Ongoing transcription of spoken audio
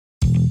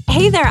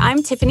Hey there,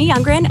 I'm Tiffany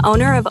Youngren,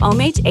 owner of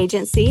OMH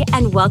Agency,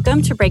 and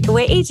welcome to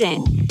Breakaway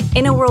Agent.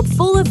 In a world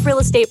full of real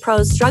estate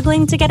pros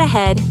struggling to get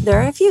ahead,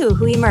 there are a few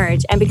who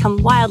emerge and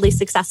become wildly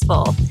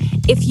successful.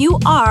 If you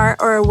are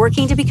or are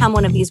working to become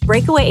one of these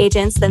breakaway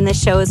agents, then this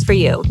show is for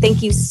you.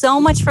 Thank you so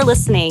much for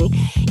listening.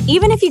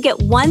 Even if you get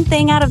one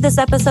thing out of this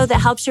episode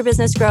that helps your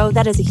business grow,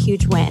 that is a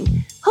huge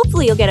win.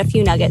 Hopefully you'll get a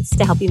few nuggets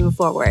to help you move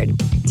forward.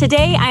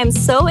 Today, I am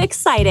so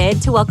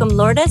excited to welcome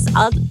Lourdes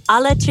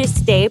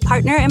Alatriste,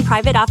 partner and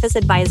private office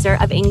advisor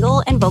of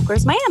Engel &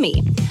 Volkers,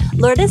 Miami.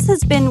 Lourdes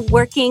has been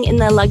working in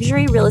the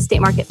luxury real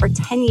estate market for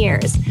 10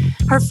 years.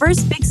 Her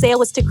first big sale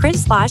was to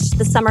Chris Bosh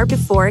the summer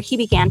before he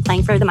began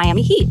playing for the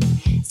Miami Heat.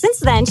 Since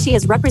then, she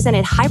has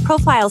represented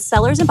high-profile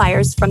sellers and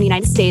buyers from the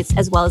United States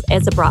as well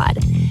as abroad.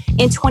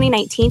 In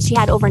 2019, she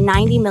had over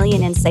 $90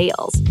 million in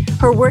sales.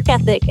 Her work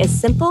ethic is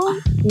simple,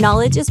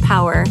 knowledge is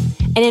power,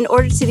 and in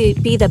order to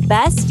be the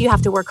best, you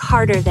have to work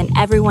harder than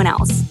everyone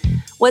else.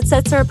 What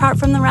sets her apart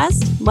from the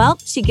rest? Well,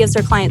 she gives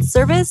her clients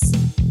service,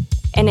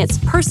 and it's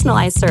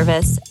personalized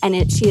service,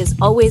 and she is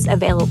always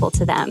available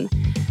to them.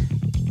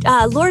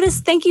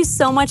 Lourdes, thank you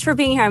so much for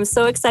being here. I'm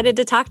so excited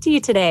to talk to you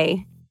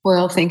today.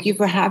 Well, thank you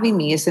for having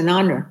me. It's an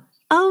honor.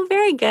 Oh,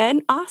 very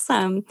good.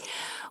 Awesome.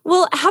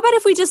 Well, how about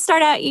if we just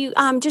start out, you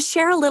just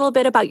share a little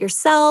bit about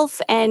yourself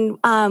and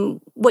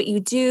what you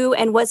do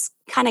and what's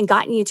kind of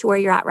gotten you to where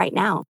you're at right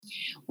now.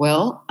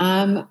 Well,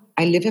 I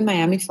live in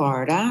Miami,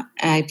 Florida.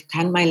 I've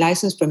had my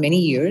license for many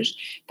years,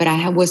 but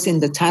I was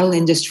in the title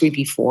industry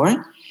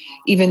before.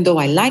 Even though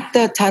I like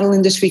the title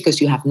industry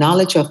because you have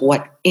knowledge of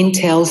what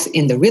entails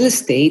in the real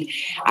estate,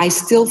 I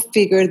still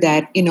figure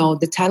that,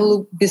 the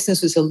title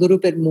business is a little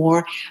bit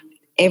more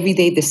every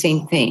day the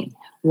same thing.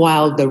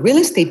 While the real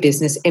estate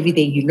business, every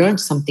day you learn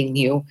something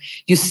new.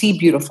 You see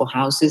beautiful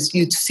houses,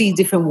 you see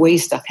different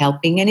ways of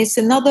helping, and it's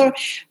another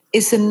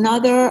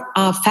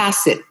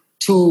facet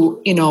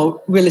to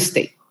real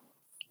estate.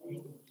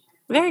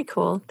 Very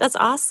cool. That's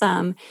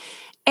awesome.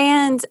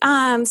 And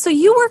so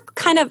you work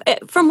kind of,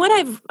 from what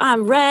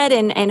I've read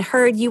and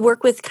heard, you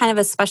work with kind of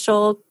a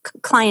special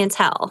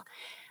clientele.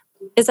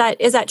 Is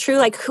that true?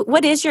 Like,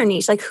 what is your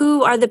niche? Like,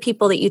 who are the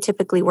people that you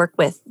typically work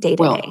with day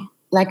to day?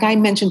 Like I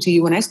mentioned to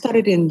you, when I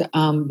started in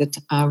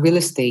the real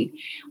estate,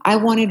 I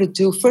wanted to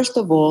do, first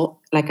of all,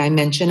 like I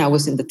mentioned, I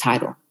was in the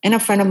title. And a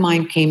friend of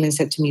mine came and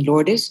said to me,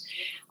 Lourdes,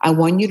 I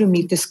want you to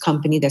meet this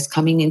company that's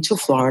coming into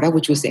Florida,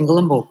 which was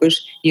Engel &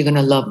 Volkers. You're going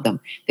to love them.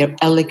 They're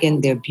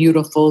elegant. They're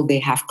beautiful. They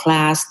have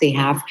class. They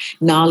have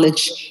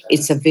knowledge.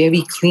 It's a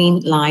very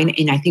clean line,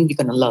 and I think you're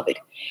going to love it.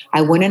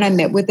 I went and I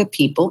met with the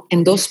people,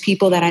 and those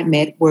people that I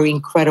met were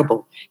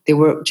incredible. They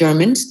were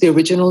Germans.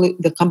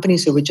 The company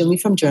is originally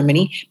from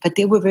Germany, but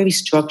they were very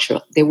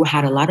structured. They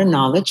had a lot of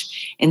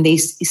knowledge, and they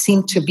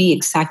seemed to be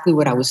exactly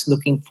what I was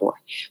looking for.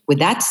 With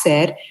that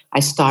said,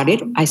 I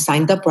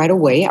signed up right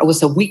away. I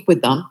was a week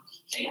with them.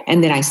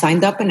 And then I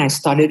signed up and I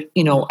started,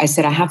 I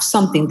said, I have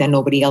something that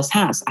nobody else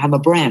has. I have a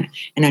brand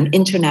and an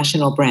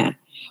international brand.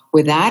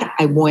 With that,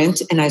 I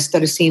went and I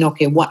started seeing,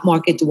 okay, what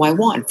market do I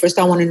want? First,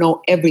 I want to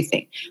know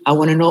everything. I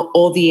want to know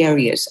all the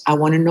areas. I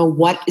want to know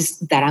what is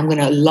that I'm going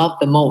to love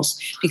the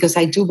most, because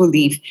I do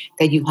believe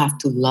that you have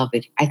to love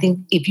it. I think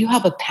if you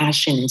have a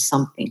passion in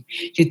something,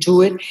 you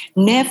do it.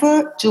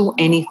 Never do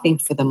anything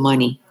for the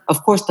money.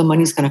 Of course, the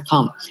money's going to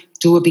come.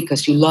 Do it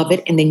because you love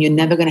it, and then you're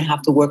never going to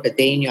have to work a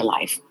day in your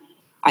life.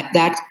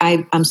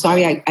 I'm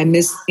sorry, I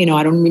miss, I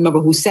don't remember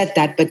who said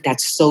that, but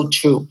that's so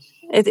true.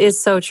 It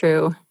is so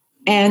true.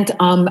 And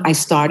I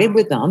started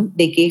with them.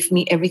 They gave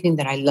me everything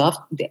that I loved,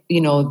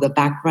 the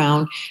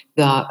background,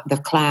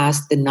 the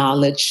class, the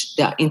knowledge,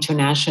 the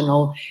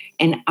international.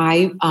 And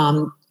I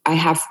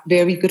have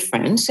very good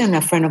friends, and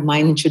a friend of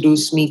mine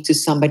introduced me to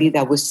somebody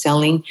that was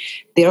selling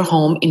their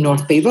home in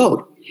North Bay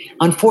Road.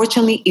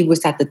 Unfortunately, it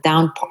was at the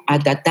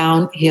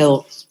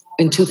downhill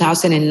in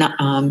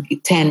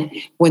 2010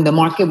 when the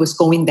market was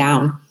going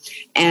down,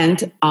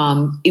 and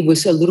it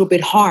was a little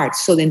bit hard.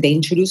 So then they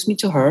introduced me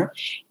to her,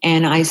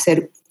 and I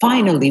said,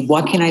 finally,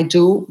 what can I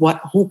do?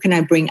 Who can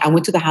I bring? I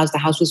went to the house. The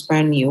house was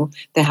brand new.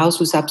 The house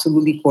was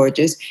absolutely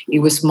gorgeous. It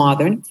was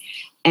modern.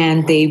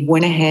 And they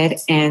went ahead,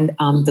 and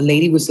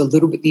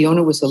the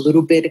owner was a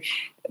little bit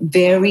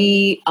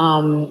very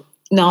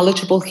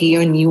knowledgeable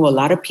here, knew a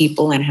lot of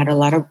people, and had a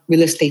lot of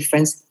real estate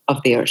friends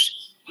of theirs.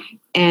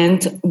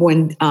 And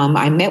when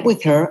I met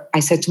with her, I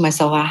said to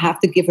myself, I have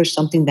to give her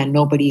something that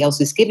nobody else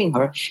is giving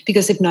her,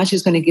 because if not,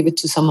 she's going to give it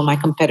to some of my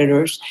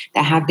competitors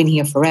that have been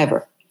here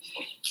forever.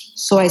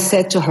 So I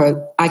said to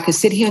her, I could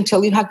sit here and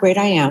tell you how great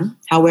I am.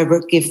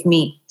 However, give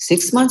me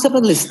 6 months of a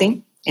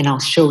listing and I'll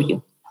show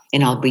you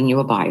and I'll bring you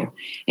a buyer.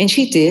 And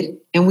she did,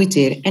 and we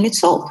did, and it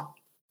sold.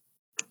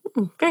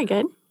 Very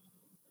good.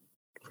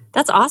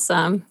 That's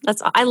awesome.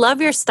 I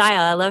love your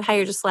style. I love how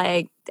you're just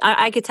like,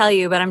 I could tell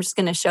you, but I'm just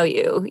going to show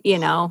you,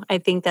 I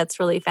think that's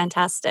really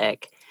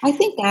fantastic. I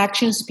think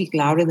actions speak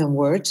louder than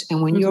words.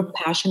 And when you're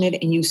passionate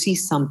and you see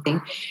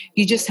something,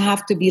 you just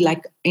have to be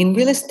like, in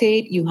real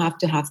estate, you have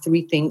to have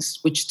 3 things,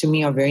 which to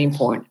me are very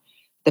important: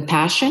 the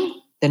passion,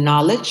 the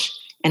knowledge,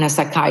 and a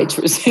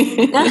psychiatrist,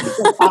 and a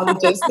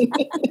psychologist.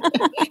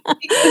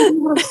 Because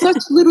you have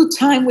such little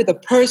time with a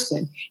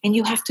person, and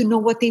you have to know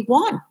what they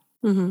want.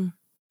 Mm-hmm.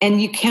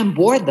 And you can't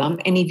bore them.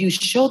 And if you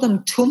show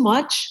them too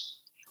much,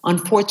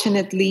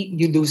 unfortunately,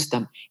 you lose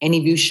them. And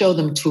if you show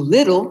them too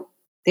little,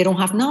 they don't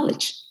have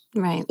knowledge.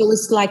 Right. So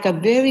it's like a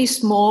very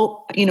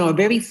small, a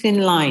very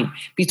thin line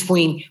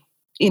between,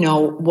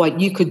 what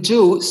you could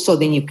do so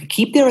then you could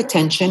keep their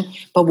attention,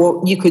 but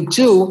what you could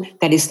do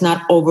that is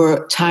not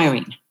over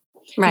tiring.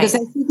 Right. Because I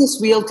see these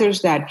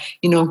realtors that,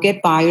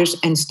 get buyers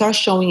and start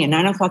showing at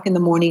 9:00 in the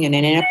morning and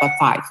then end up at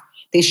 5.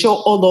 They show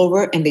all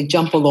over and they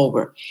jump all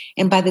over.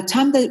 And by the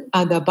time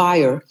the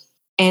buyer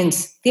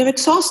ends, they're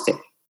exhausted.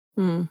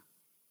 Mm.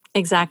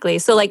 Exactly.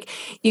 So like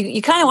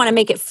you kind of want to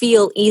make it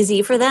feel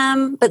easy for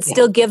them, but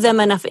still give them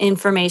enough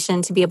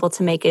information to be able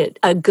to make it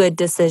a good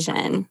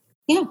decision.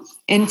 Yeah.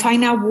 And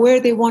find out where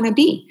they want to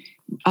be.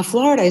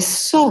 Florida is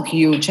so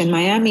huge and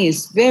Miami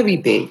is very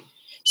big.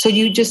 So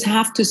you just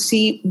have to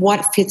see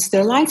what fits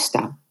their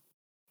lifestyle.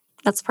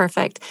 That's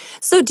perfect.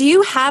 So do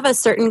you have a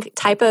certain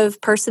type of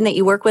person that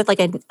you work with, like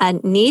a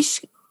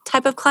niche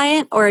type of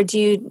client, or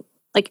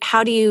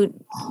how do you?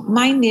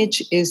 My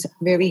niche is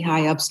very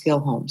high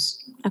upscale homes.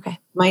 Okay.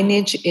 My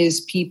niche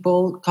is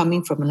people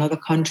coming from another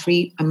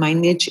country. And my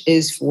niche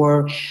is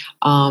for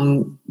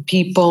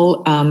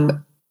people.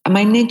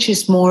 My niche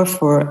is more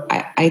for,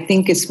 I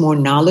think it's more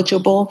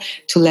knowledgeable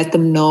to let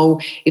them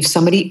know if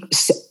somebody,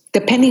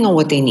 depending on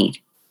what they need,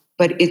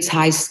 but it's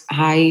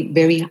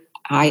very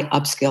high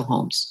upscale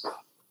homes.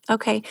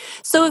 Okay.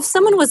 So if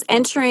someone was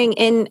entering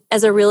in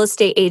as a real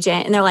estate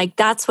agent and they're like,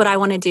 that's what I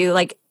want to do,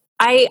 like,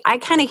 I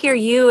kind of hear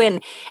you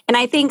and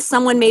I think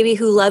someone maybe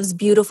who loves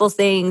beautiful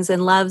things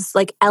and loves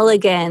like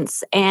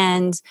elegance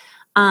and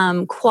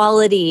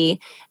quality,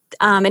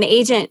 an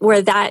agent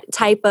where that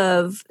type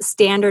of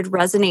standard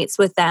resonates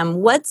with them.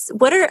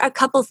 What are a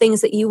couple things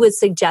that you would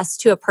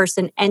suggest to a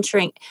person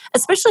entering,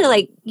 especially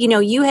like,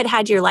 you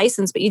had your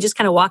license, but you just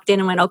kind of walked in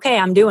and went, okay,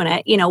 I'm doing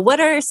it.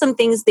 What are some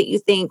things that you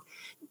think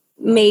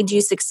made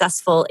you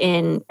successful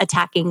in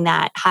attacking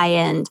that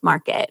high-end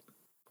market?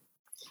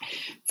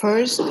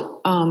 First,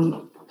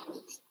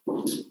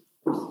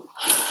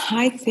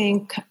 I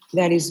think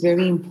that is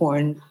very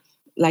important,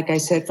 like I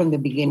said from the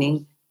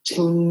beginning,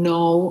 to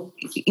know,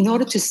 in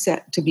order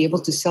to be able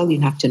to sell,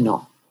 you have to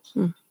know.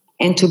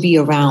 And to be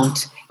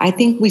around. I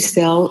think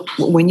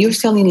when you're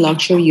selling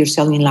luxury, you're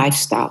selling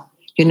lifestyle.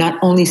 You're not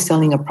only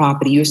selling a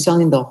property, you're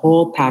selling the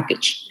whole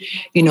package.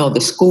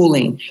 The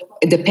schooling,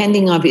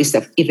 depending on if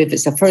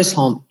it's a first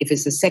home, if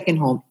it's a second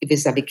home, if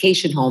it's a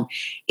vacation home,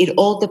 it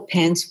all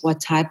depends what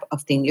type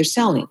of thing you're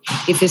selling.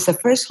 If it's a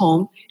first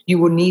home, you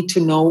will need to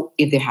know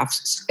if they have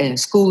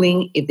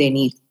schooling, if they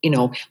need,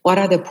 what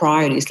are the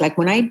priorities. Like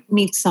when I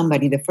meet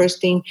somebody, the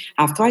first thing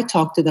after I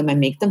talk to them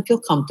and make them feel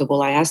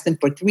comfortable, I ask them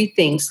for 3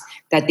 things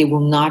that they will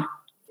not,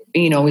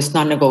 it's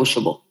not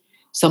negotiable.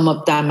 Some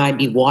of that might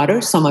be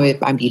water, some of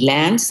it might be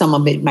land, some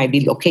of it might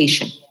be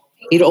location.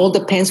 It all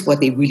depends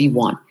what they really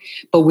want.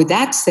 But with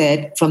that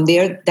said, from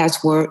there,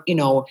 that's where,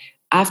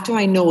 after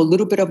I know a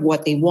little bit of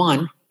what they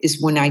want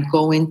is when I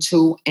go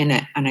into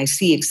and I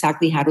see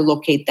exactly how to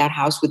locate that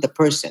house with the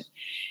person.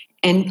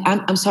 And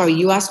I'm sorry,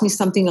 you asked me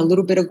something a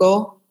little bit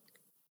ago.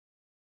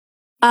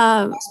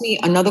 Ask me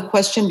another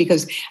question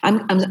because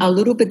I'm a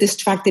little bit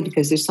distracted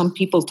because there's some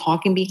people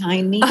talking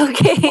behind me.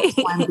 Okay. That's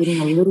why I'm getting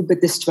a little bit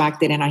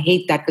distracted and I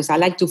hate that because I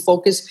like to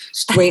focus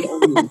straight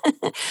on you.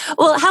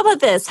 Well, how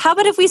about this? How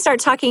about if we start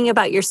talking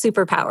about your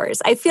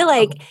superpowers? I feel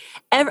like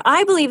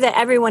I believe that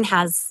everyone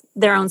has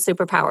their own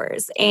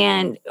superpowers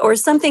or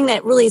something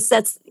that really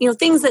sets,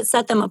 things that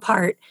set them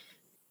apart.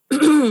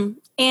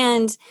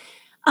 And,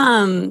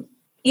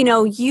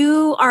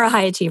 you are a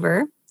high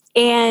achiever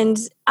and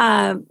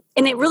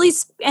it really,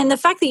 and the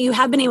fact that you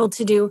have been able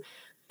to do,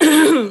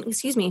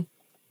 excuse me,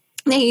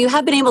 that you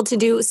have been able to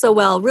do so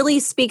well really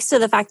speaks to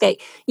the fact that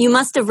you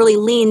must have really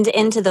leaned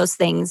into those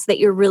things that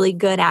you're really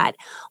good at.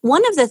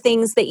 One of the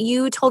things that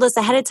you told us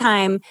ahead of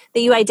time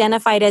that you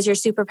identified as your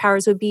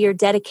superpowers would be your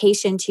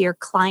dedication to your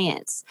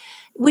clients.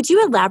 Would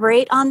you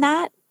elaborate on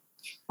that?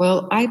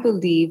 Well, I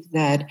believe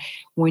that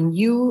when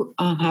you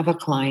have a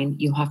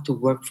client, you have to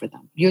work for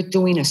them. You're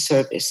doing a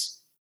service.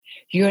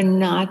 You're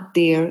not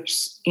there,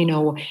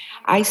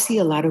 I see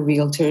a lot of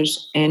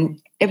realtors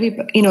and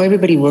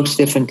everybody works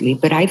differently,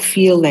 but I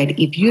feel that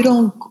if you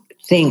don't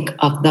think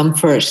of them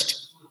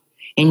first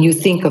and you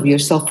think of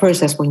yourself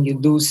first, that's when you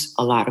lose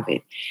a lot of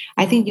it.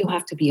 I think you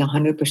have to be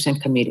 100%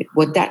 committed.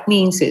 What that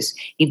means is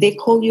if they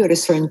call you at a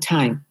certain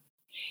time,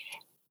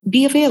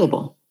 be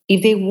available.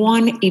 If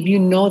you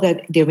know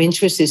that their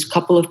interest is a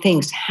couple of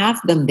things,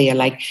 have them there.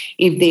 Like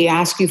if they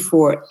ask you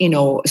for,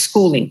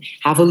 schooling,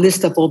 have a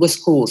list of all the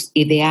schools.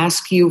 If they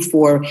ask you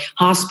for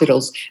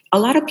hospitals, a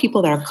lot of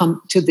people that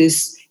come to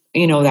this,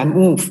 that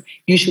move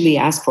usually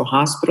ask for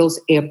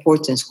hospitals,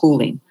 airports, and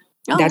schooling.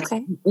 Oh, That's,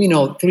 okay.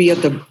 three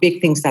of the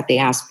big things that they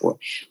ask for.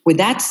 With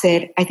that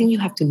said, I think you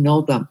have to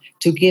know them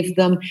to give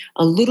them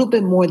a little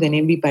bit more than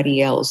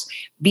everybody else.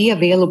 Be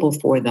available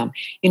for them.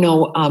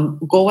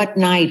 Go at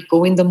night,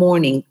 go in the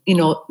morning,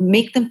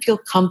 make them feel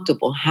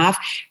comfortable,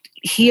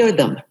 hear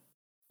them.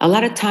 A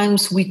lot of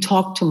times we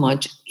talk too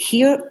much.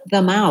 Hear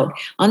them out.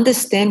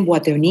 Understand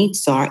what their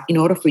needs are in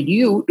order for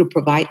you to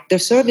provide the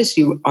service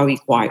you are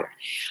required.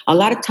 A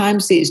lot of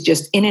times it's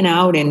just in and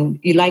out and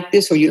you like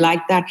this or you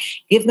like that.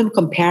 Give them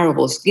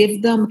comparables.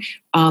 Give them,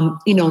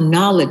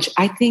 knowledge.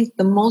 I think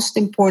the most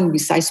important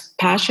besides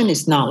passion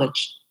is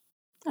knowledge.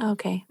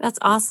 Okay. That's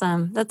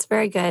awesome. That's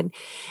very good.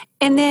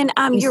 And then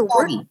And your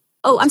work. study.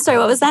 Oh, I'm sorry.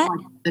 What was that?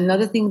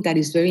 Another thing that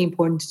is very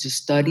important is to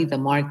study the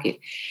market.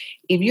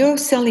 If you're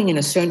selling in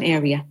a certain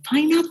area,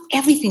 find out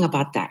everything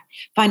about that.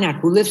 Find out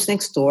who lives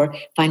next door.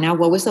 Find out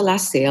what was the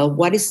last sale,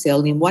 what is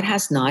selling, what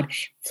has not.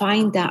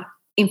 Find that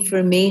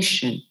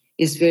information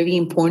is very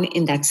important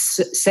in that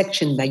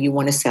section that you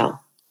want to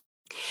sell.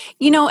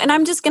 And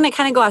I'm just going to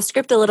kind of go off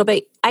script a little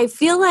bit. I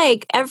feel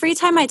like every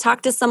time I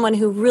talk to someone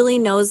who really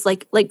knows,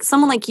 like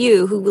someone like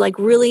you, who like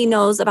really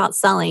knows about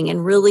selling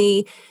and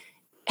really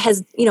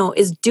has,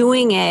 is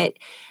doing it.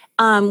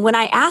 When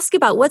I ask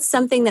about what's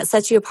something that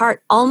sets you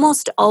apart,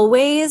 almost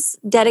always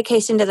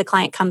dedication to the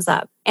client comes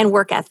up and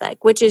work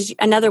ethic, which is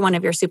another one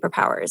of your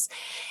superpowers.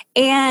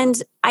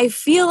 And I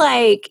feel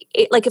like,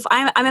 if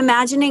I'm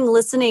imagining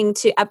listening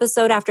to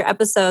episode after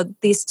episode,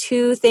 these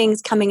two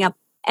things coming up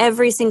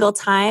every single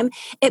time,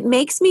 it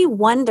makes me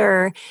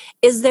wonder,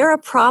 is there a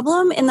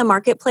problem in the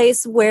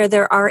marketplace where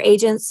there are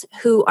agents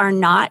who are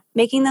not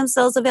making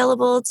themselves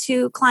available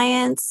to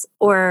clients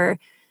or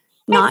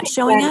not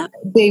showing up?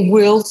 They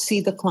will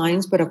see the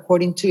clients, but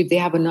according to if they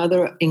have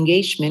another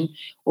engagement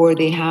or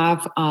they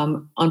have,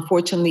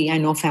 unfortunately, I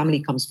know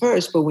family comes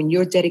first, but when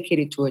you're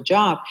dedicated to a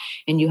job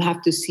and you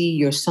have to see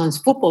your son's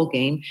football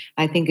game,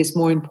 I think it's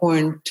more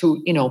important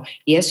to,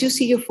 yes, you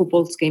see your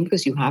football game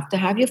because you have to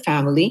have your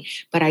family,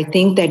 but I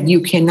think that you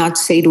cannot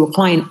say to a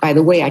client, by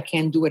the way, I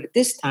can't do it at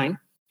this time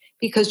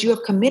because you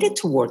are committed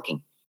to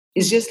working.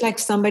 It's just like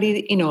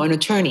somebody, an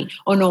attorney.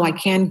 Oh, no, I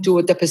can't do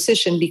a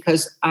deposition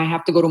because I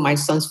have to go to my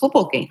son's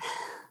football game.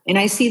 And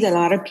I see that a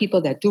lot of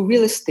people that do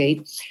real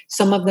estate,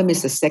 some of them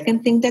is the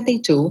second thing that they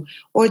do,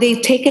 or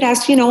they take it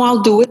as,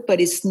 I'll do it,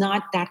 but it's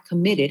not that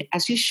committed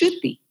as you should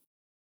be.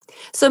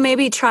 So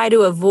maybe try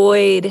to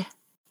avoid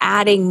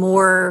adding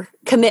more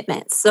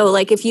commitments. So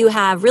like if you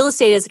have real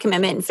estate as a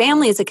commitment and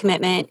family as a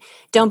commitment,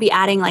 don't be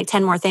adding like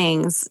 10 more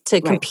things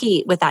to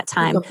compete with that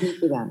time.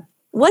 Compete with that.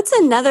 What's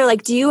another,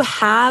 do you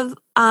have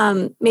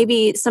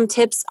maybe some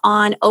tips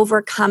on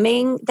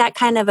overcoming that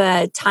kind of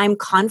a time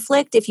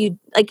conflict? If you,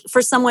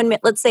 for someone,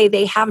 let's say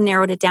they have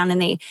narrowed it down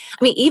and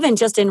even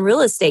just in real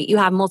estate, you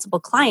have multiple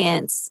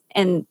clients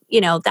and,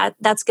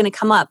 that's going to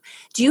come up.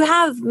 Do you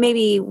have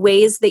maybe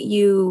ways that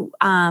you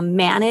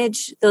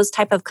manage those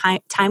type of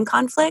time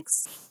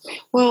conflicts?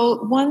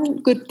 Well, one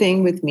good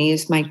thing with me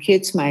is my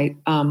kids, my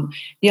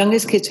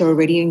youngest kids are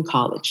already in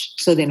college,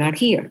 so they're not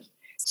here.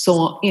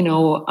 So,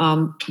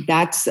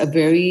 that's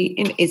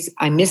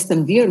I miss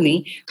them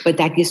dearly, but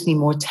that gives me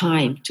more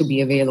time to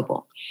be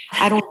available.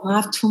 I don't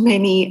have too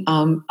many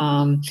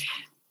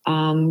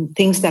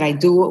things that I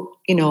do,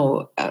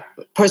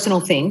 personal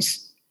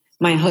things.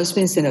 My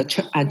husband's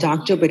a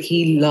doctor, but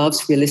he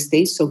loves real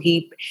estate. So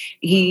he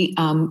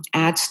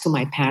adds to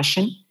my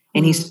passion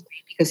and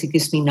because he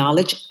gives me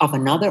knowledge of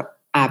another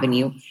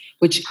avenue,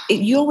 which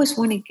you always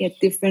want to get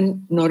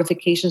different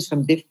notifications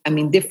from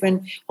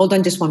different. Hold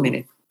on just 1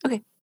 minute.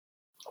 Okay.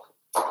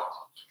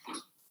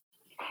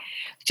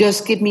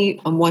 Just give me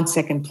 1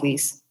 second,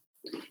 please.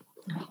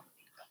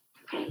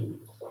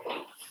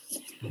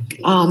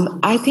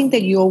 I think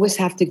that you always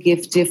have to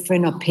give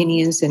different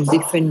opinions and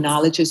different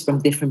knowledges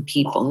from different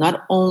people,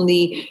 not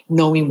only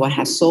knowing what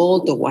has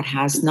sold or what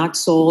has not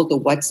sold or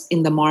what's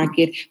in the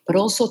market, but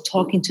also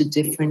talking to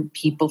different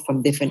people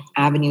from different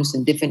avenues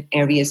and different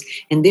areas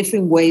and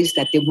different ways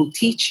that they will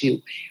teach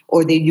you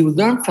or that you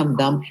learn from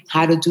them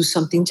how to do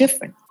something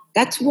different.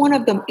 That's one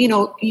of them.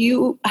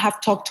 You have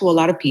talked to a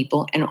lot of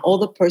people and all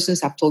the persons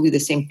have told you the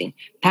same thing: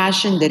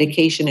 passion,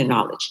 dedication, and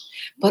knowledge.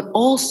 But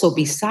also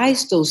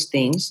besides those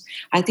things,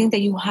 I think that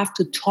you have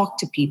to talk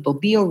to people,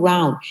 be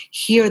around,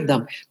 hear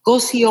them, go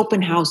see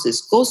open houses,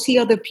 go see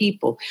other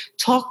people,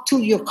 talk to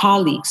your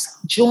colleagues,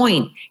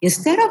 join.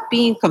 Instead of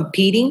being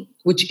competing,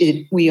 which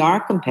we are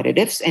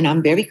competitive, and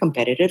I'm very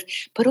competitive,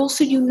 but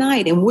also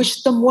unite and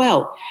wish them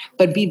well.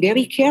 But be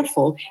very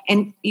careful.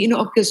 And,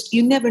 because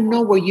you never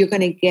know where you're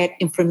going to get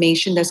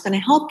information that's going to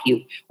help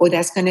you or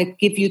that's going to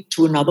give you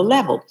to another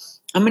level.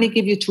 I'm going to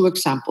give you 2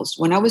 examples.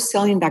 When I was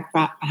selling that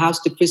house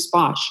to Chris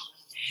Bosch,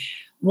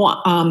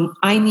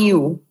 I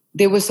knew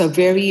there was a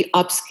very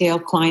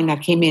upscale client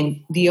that came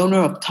in, the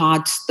owner of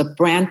Todd's, the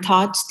brand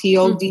Todd's,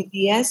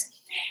 Todds.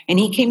 And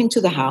he came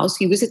into the house.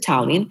 He was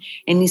Italian.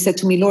 And he said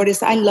to me,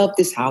 Lourdes, I love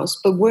this house,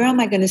 but where am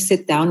I going to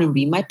sit down and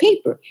read my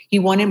paper? He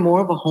wanted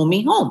more of a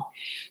homey home.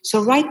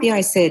 So right there,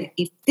 I said,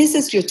 if this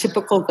is your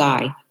typical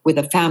guy with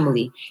a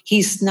family,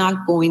 he's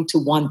not going to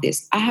want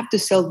this. I have to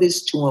sell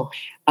this to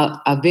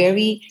a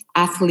very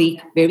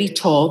athlete, very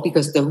tall,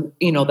 because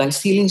the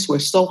ceilings were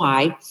so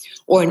high,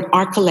 or an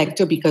art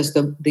collector because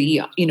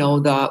the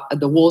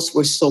walls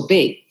were so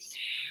big.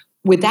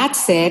 With that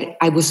said,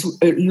 I was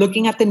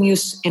looking at the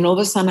news, and all of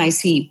a sudden I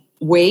see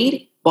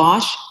Wade,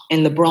 Bosch,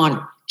 and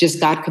LeBron just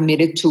got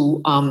committed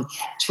to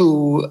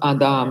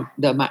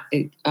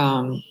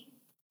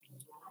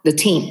the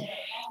team.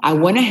 I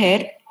went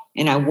ahead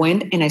and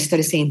I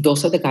started saying,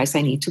 those are the guys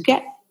I need to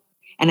get.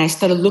 And I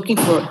started looking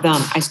for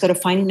them. I started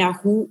finding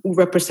out who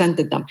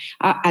represented them.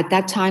 At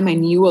that time, I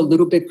knew a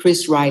little bit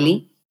Chris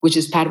Riley, which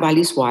is Pat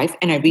Riley's wife.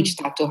 And I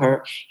reached out to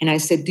her and I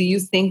said, do you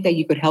think that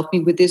you could help me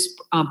with this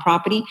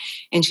property?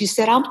 And she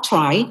said, I'll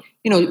try.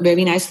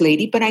 Very nice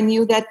lady. But I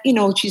knew that,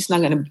 she's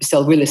not going to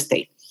sell real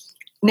estate.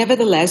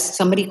 Nevertheless,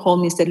 somebody called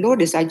me and said,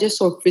 Lourdes, I just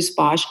saw Chris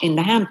Bosch in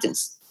the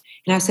Hamptons.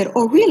 And I said,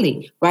 oh,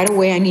 really? Right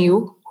away, I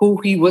knew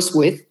who he was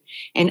with.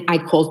 And I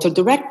called her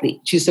directly.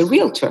 She's a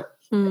realtor.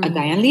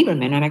 Diane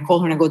Lieberman. And I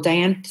called her and I go,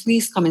 Diane,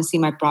 please come and see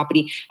my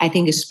property. I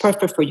think it's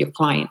perfect for your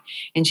client.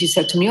 And she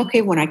said to me,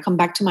 okay, when I come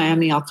back to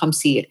Miami, I'll come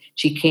see it.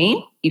 She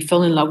came, he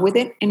fell in love with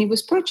it, and it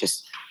was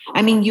purchased.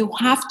 I mean, you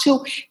have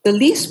to, the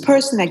least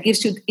person that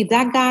gives you, if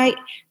that guy,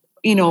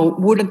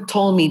 would have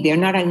told me they're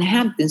not in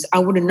Hamptons, I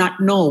would have not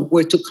known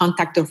where to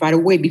contact her right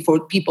away before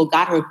people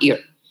got her here.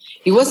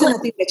 It wasn't a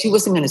thing that she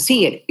wasn't going to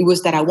see it. It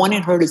was that I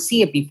wanted her to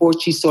see it before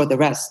she saw the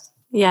rest.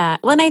 Yeah.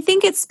 Well, and I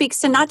think it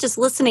speaks to not just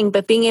listening,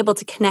 but being able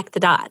to connect the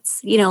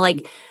dots,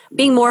 like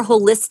being more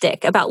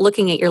holistic about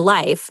looking at your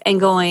life and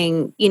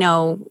going,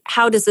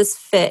 how does this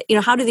fit?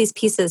 How do these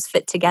pieces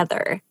fit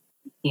together?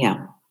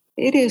 Yeah,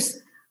 it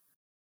is.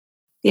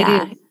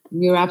 Yeah. It is.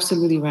 You're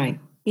absolutely right.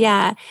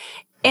 Yeah.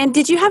 And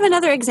did you have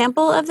another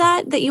example of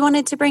that you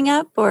wanted to bring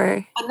up,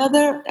 or?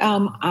 Another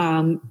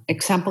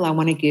example I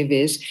want to give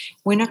is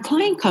when a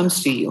client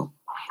comes to you,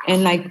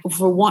 and like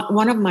for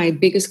one of my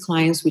biggest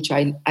clients, which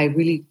I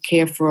really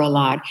care for a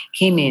lot,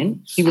 came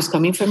in. He was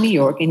coming from New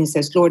York and he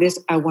says, Lourdes,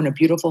 I want a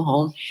beautiful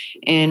home.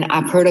 And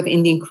I've heard of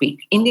Indian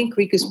Creek. Indian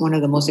Creek is one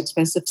of the most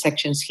expensive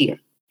sections here.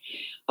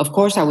 Of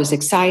course, I was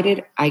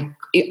excited. I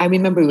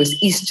remember it was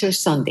Easter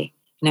Sunday.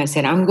 And I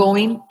said, I'm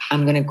going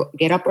to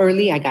get up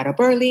early. I got up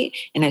early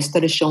and I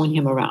started showing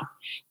him around.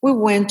 We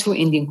went to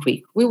Indian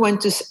Creek. We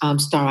went to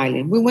Star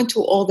Island. We went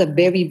to all the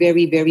very,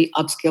 very, very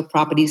upscale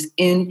properties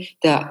in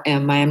the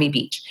Miami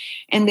Beach.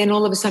 And then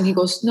all of a sudden he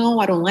goes,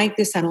 no, I don't like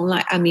this. I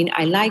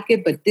like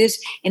it, but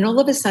this. And all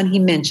of a sudden he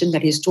mentioned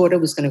that his daughter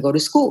was going to go to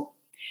school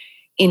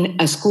in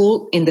a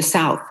school in the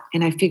South.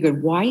 And I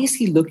figured, why is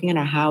he looking at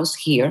a house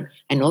here?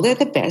 I know they're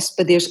the best,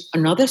 but there's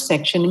another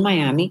section in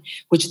Miami,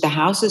 which the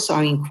houses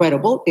are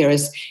incredible. There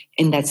is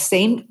in that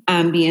same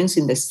ambience,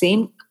 in the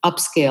same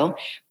upscale,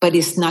 but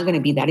it's not going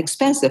to be that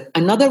expensive.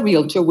 Another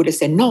realtor would have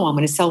said, no, I'm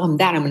going to sell him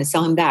that. I'm going to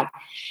sell him that.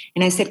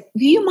 And I said,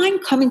 do you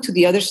mind coming to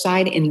the other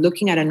side and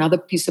looking at another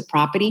piece of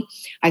property?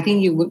 I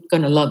think you're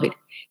going to love it.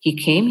 He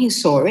came, he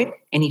saw it,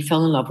 and he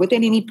fell in love with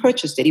it, and he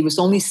purchased it. It was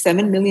only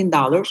 $7 million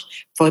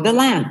for the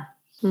land.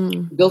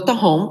 Built a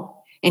home,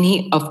 and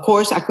of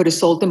course, I could have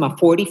sold him a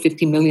 $40,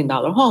 $50 million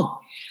home.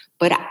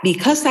 But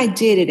because I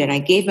did it and I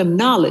gave him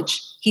knowledge,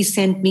 he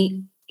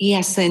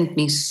has sent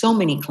me so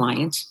many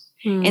clients.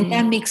 And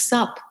that makes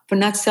up for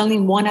not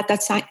selling one at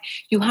that time.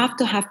 You have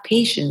to have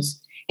patience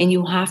and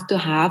you have to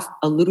have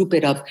a little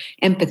bit of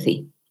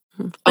empathy.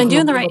 And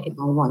doing the right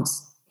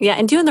ones. Yeah,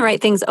 and doing the right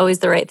thing is always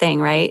the right thing,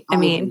 right? I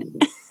mean,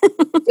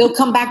 they'll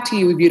come back to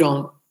you if you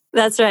don't.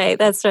 That's right.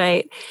 That's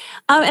right.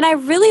 And I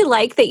really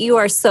like that you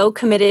are so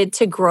committed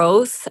to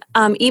growth,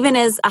 even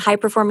as a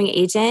high-performing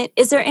agent.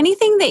 Is there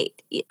anything that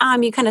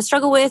you kind of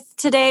struggle with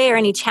today, or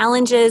any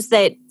challenges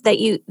that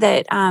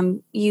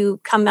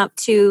you come up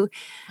to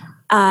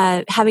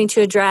having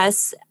to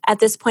address at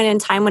this point in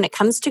time when it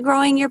comes to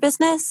growing your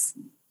business?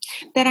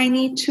 That I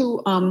need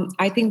to,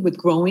 I think with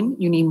growing,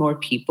 you need more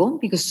people,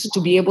 because to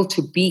be able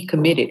to be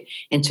committed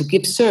and to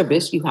give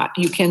service, you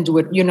can do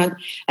it. You're not,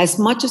 as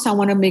much as I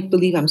want to make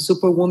believe I'm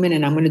Superwoman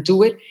and I'm going to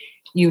do it,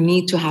 you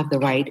need to have the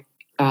right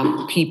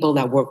people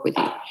that work with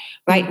you.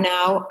 Right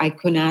now, I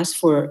couldn't ask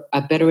for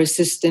a better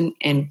assistant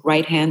and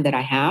right hand that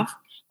I have,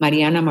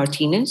 Mariana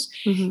Martinez.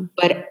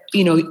 But,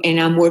 and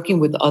I'm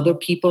working with other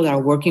people that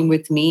are working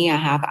with me. I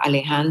have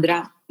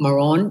Alejandra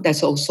Maron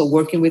that's also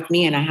working with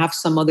me. And I have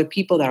some other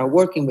people that are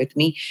working with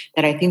me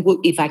that I think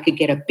if I could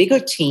get a bigger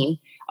team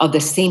of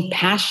the same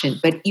passion,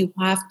 but you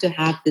have to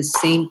have the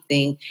same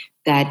thing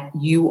that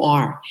you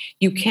are.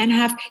 You can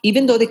have,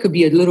 even though they could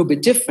be a little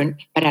bit different,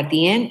 but at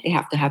the end, they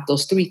have to have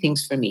those three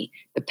things for me: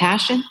 the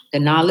passion, the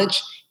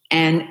knowledge,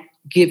 and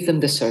give them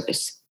the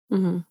service.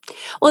 hmm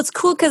Well, it's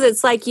cool because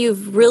it's like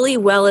you've really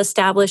well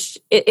established.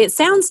 It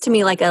sounds to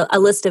me like a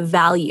list of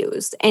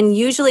values. And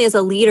usually, as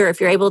a leader,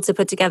 if you're able to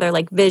put together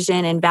like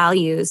vision and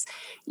values,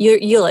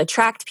 you'll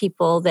attract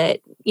people that,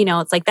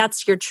 it's like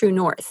that's your true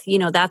north.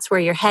 That's where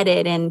you're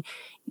headed. And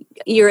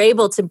you're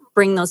able to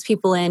bring those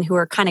people in who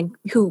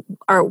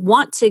are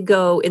want to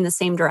go in the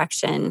same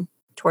direction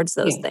towards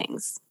those Yeah.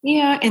 things.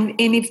 Yeah, and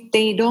if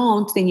they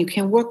don't, then you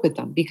can work with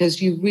them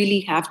because you really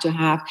have to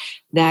have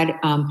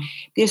that.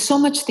 There's so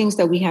much things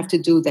that we have to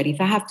do that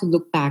if I have to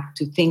look back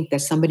to think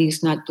that somebody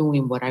is not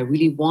doing what I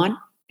really want,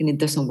 then it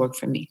doesn't work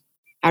for me.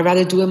 I'd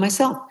rather do it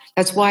myself.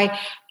 That's why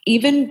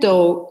even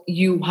though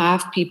you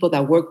have people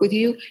that work with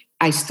you,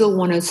 I still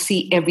want to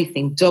see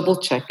everything, double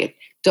check it.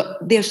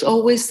 There's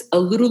always a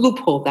little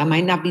loophole that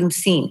might not be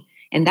seen,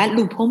 and that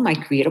loophole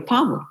might create a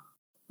problem.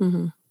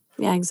 hmm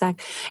Yeah,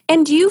 exactly.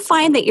 And do you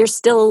find that you're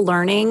still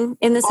learning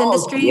in this Oh,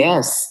 industry?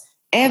 yes.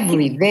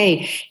 Every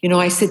day,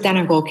 I sit down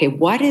and go, okay,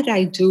 what did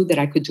I do that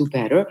I could do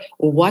better?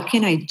 Or what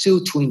can I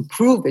do to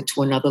improve it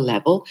to another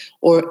level?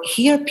 Or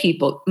hear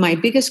people. My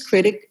biggest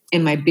critic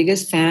and my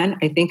biggest fan,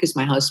 I think, is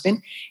my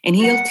husband. And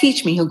he'll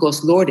teach me, he'll go,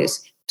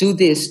 Lourdes, do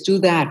this, do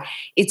that.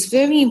 It's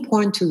very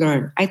important to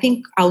learn. I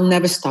think I'll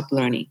never stop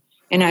learning.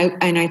 And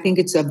I think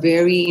it's a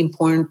very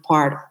important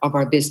part of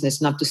our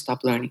business not to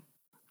stop learning.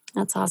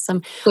 That's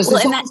awesome. Because Well,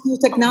 there's and that, always new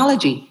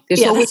technology.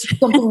 There's yeah, always that's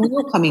something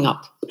new coming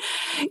up.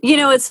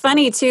 It's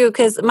funny too,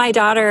 because my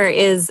daughter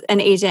is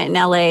an agent in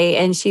LA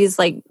and she's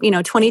like,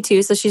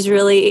 22. So she's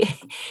really,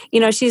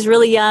 she's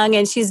really young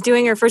and she's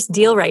doing her first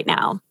deal right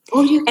now.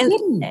 Oh, you're And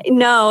kidding.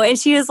 no, and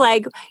she was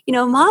like,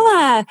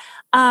 Mama,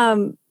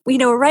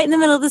 we're right in the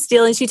middle of this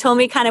deal. And she told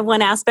me kind of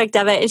one aspect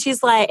of it. And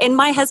she's like, and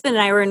my husband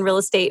and I were in real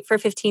estate for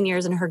 15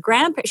 years and her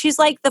grandparents, she's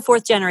like the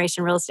fourth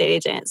generation real estate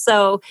agent.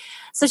 So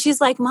she's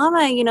like,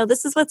 Mama,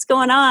 this is what's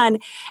going on.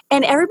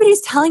 And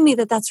everybody's telling me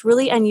that that's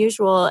really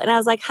unusual. And I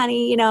was like,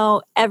 honey,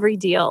 every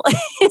deal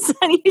is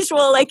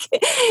unusual. Like,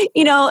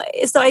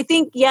 so I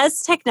think,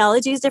 yes,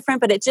 technology is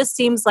different, but it just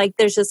seems like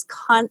there's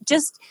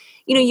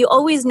you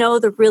always know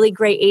the really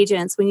great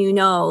agents when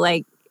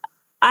like,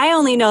 I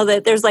only know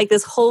that there's like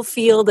this whole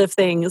field of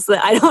things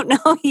that I don't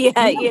know yet,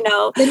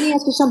 Let me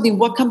ask you something.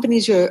 What company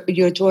is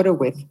your daughter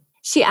with?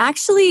 She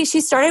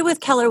started with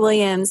Keller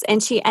Williams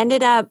and she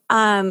ended up,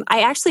 I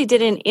actually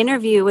did an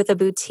interview with a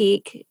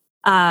boutique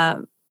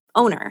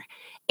owner.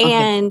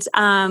 Okay. And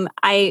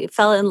I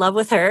fell in love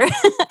with her.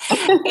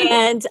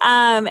 and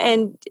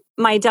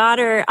my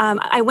daughter,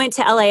 I went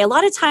to LA. A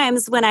lot of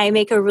times when I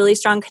make a really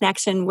strong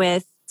connection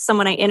with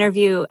someone I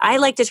interview, I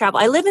like to travel.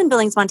 I live in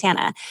Billings,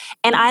 Montana,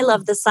 and I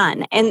love the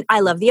sun and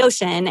I love the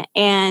ocean.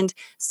 And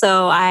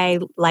so I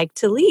like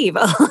to leave,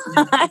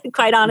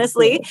 quite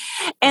honestly.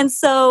 And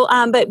so,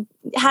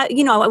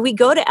 we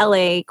go to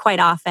LA quite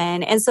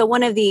often. And so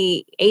one of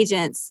the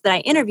agents that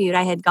I interviewed,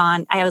 I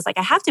was like,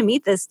 I have to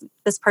meet this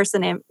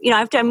person and, I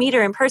have to meet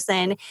her in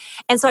person.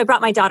 And so I brought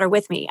my daughter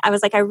with me. I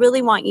was like, I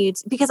really want you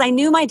to, because I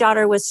knew my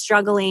daughter was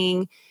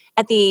struggling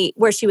at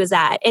where she was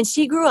at. And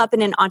she grew up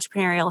in an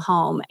entrepreneurial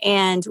home.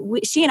 And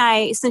she and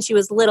I, since she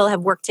was little,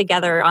 have worked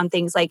together on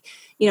things like,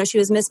 she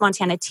was Miss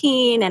Montana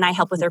Teen and I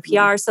help with her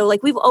PR. So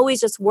like, we've always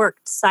just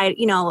worked side,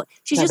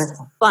 she's just a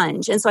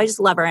sponge. And so I just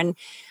love her. And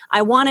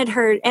I wanted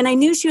her, and I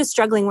knew she was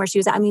struggling where she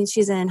was at. I mean,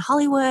 she's in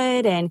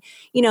Hollywood and,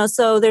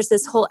 so there's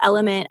this whole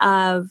element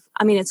of,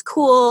 it's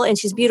cool and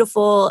she's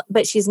beautiful,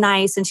 but she's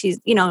nice and she's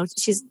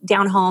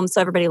down home.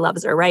 So everybody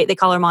loves her, right? They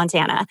call her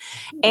Montana.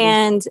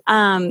 And,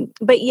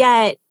 but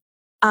yet,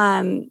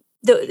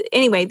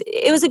 anyway,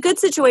 it was a good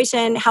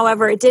situation.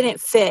 However, it didn't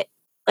fit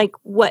like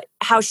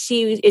how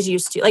she is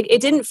used to. Like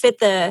it didn't fit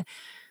the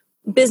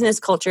business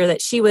culture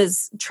that she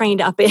was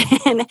trained up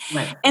in.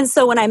 Right. And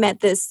so when I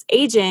met this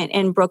agent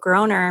and broker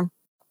owner,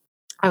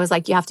 I was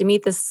like, you have to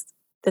meet this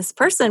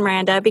person,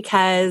 Miranda,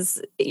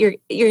 because you're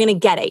going to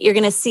get it. You're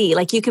going to see,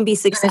 like you can be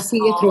successful.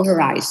 I see it through her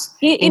eyes.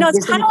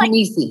 It's kind of like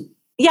easy.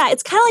 Yeah,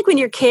 it's kind of like when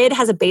your kid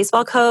has a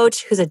baseball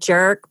coach who's a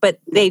jerk, but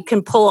they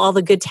can pull all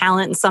the good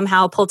talent and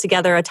somehow pull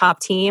together a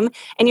top team.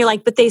 And you're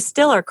like, but they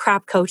still are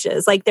crap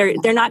coaches. Like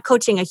they're not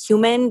coaching a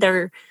human.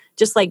 They're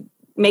just like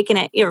making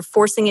it,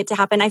 forcing it to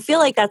happen. I feel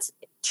like that's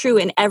true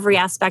in every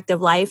aspect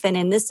of life. And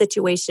in this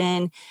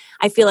situation,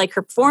 I feel like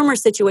her former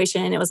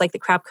situation, it was like the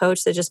crap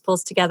coach that just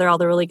pulls together all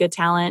the really good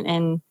talent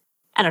and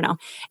I don't know.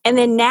 And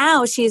then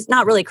now she's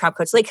not really a crop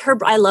coach. Like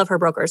I love her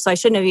broker. So I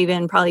shouldn't have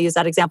even probably used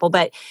that example,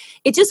 but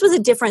it just was a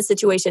different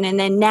situation. And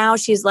then now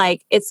she's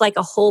like, it's like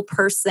a whole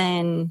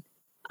person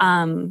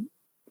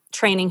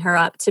training her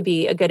up to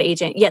be a good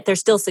agent, yet they're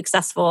still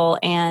successful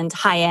and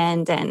high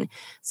end. And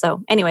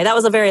so anyway, that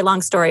was a very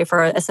long story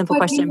for a simple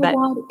question. But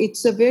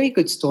it's a very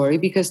good story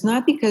because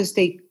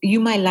you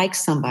might like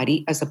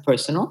somebody as a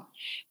personal,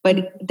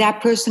 but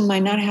that person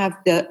might not have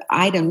the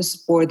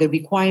items or the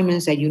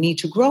requirements that you need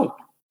to grow.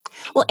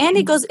 Well, and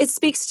it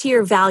speaks to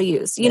your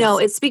values. You know,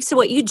 it speaks to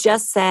what you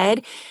just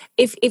said.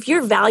 If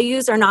your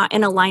values are not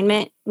in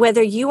alignment,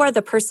 whether you are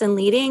the person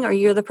leading or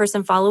you're the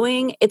person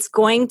following, it's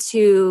going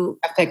to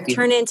Affect you.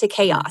 turn into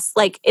chaos.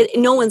 Like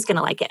no one's going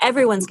to like it.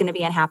 Everyone's going to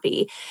be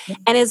unhappy. Yeah.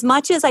 And as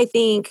much as I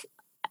think,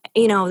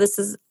 this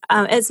is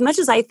as much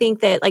as I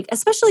think that, like,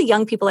 especially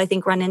young people, I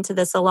think run into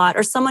this a lot,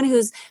 or someone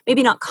who's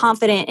maybe not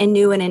confident and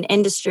new in an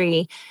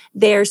industry,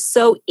 they're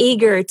so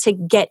eager to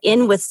get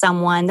in with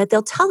someone that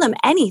they'll tell them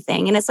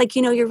anything. And it's like,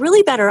 you're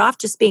really better off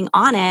just being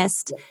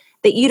honest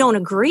that you don't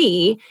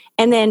agree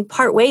and then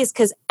part ways,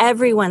 because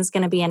everyone's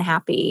going to be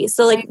unhappy.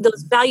 So like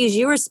those values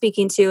you were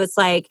speaking to, it's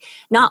like,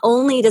 not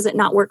only does it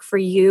not work for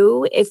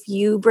you if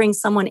you bring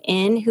someone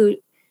in who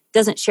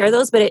doesn't share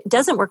those, but it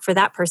doesn't work for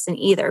that person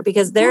either,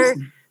 because they're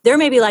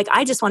maybe like,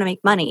 I just want to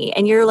make money.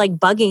 And you're like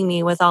bugging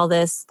me with all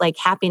this like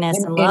happiness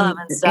and love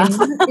and stuff.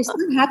 And it's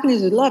not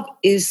happiness and love,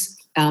 is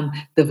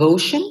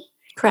devotion.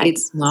 Correct.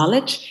 It's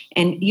knowledge.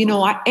 And,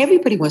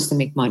 everybody wants to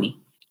make money.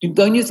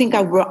 Don't you think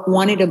I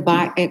wanted to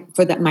buy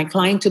my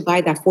client to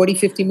buy that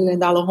 $40-50 million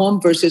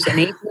home versus an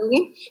 $8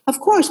 million? Of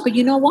course. But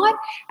you know what?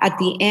 At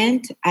the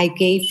end, I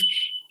gave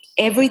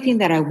everything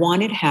that I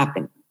wanted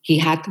happen. He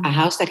had a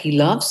house that he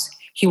loves.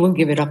 He wouldn't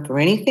give it up for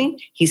anything.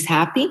 He's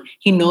happy.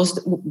 He knows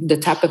the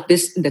type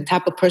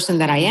of person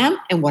that I am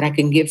and what I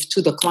can give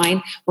to the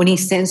client when he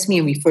sends me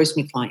and refers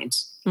me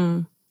clients.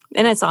 And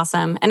it's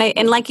awesome.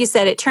 And like you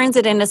said, it turns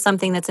it into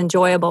something that's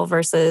enjoyable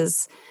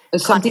versus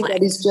something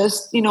conflict. that is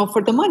just,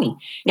 for the money.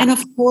 Yeah. And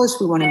of course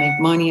we want to make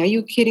money. Are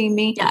you kidding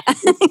me? Yeah.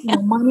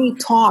 Money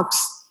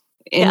talks.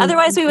 And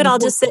otherwise we would all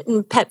just sit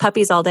and pet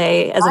puppies all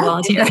day as a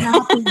volunteer.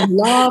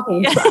 Love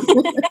and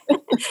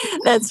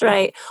That's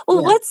right.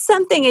 Well, what's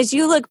something, as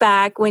you look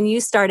back when you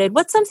started,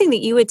 what's something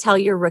that you would tell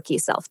your rookie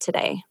self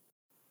today?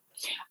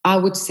 I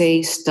would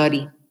say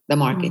study the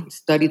market.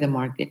 Study the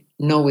market.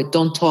 Know it.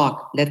 Don't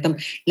talk. Let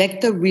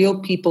the real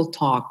people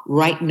talk.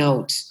 Write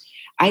notes.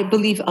 I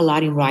believe a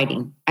lot in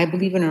writing. I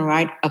believe in a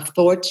right of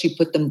thoughts. You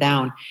put them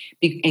down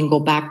and go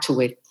back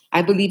to it.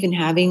 I believe in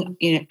having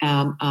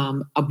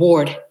a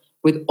board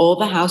with all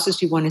the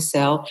houses you want to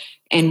sell.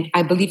 And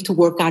I believe to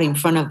work out in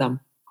front of them.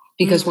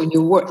 Because when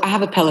you work, I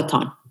have a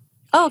Peloton.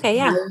 Oh, okay,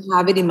 yeah. I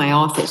have it in my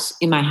office,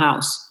 in my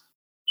house.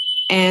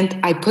 And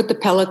I put the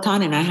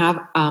Peloton and I have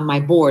my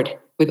board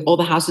with all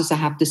the houses I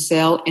have to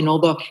sell and all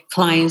the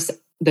clients,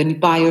 the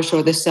buyers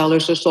or the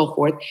sellers or so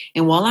forth.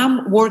 And while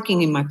I'm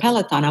working in my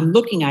Peloton, I'm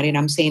looking at it.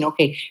 I'm saying,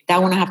 okay,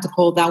 that one I have to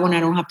call, that one I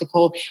don't have to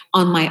call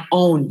on my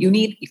own. You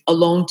need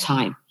alone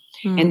time.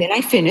 And then I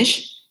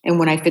finish. And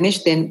when I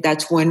finish, then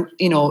that's when,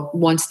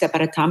 one step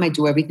at a time, I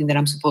do everything that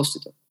I'm supposed to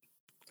do.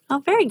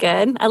 Oh, very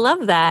good. I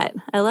love that.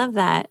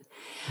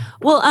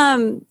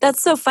 Well,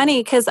 that's so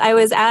funny because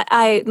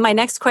my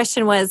next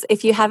question was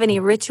if you have any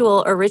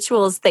ritual or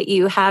rituals that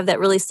you have that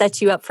really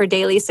set you up for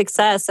daily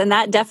success. And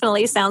that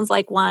definitely sounds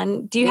like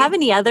one. Do you have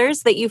any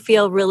others that you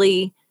feel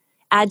really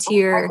add to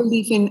your... I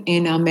believe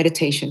in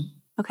meditation.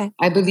 Okay.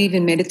 I believe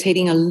in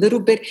meditating a little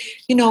bit.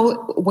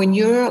 When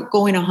you're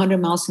going 100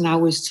 miles an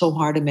hour, it's so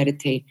hard to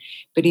meditate.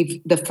 But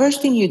if the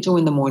first thing you do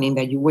in the morning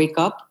that you wake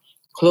up,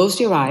 close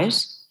your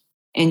eyes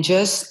and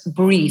just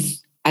breathe.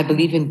 I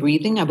believe in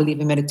breathing. I believe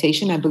in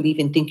meditation. I believe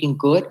in thinking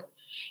good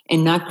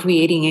and not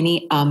creating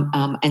any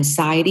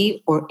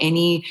anxiety or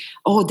any,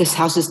 this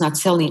house is not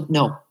selling.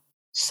 No,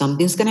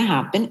 something's going to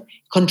happen.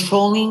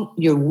 Controlling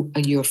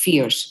your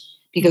fears.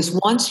 Because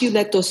once you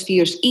let those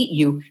fears eat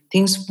you,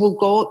 things will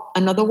go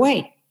another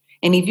way.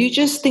 And if you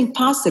just think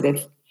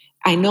positive,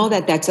 I know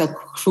that that's a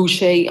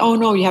cliche. Oh,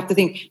 no, you have to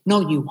think.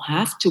 No, you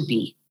have to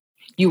be.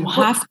 You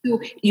have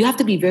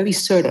to be very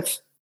assertive.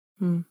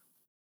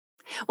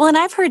 Well, and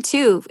I've heard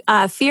too,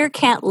 fear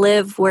can't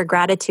live where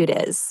gratitude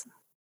is.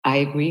 I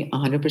agree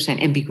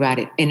 100%. And be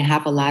grateful and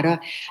have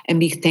and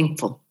be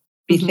thankful.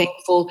 Be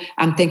thankful.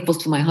 I'm thankful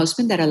to my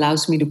husband that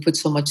allows me to put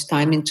so much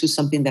time into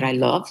something that I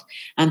love.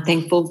 I'm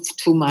thankful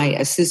to my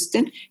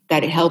assistant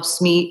that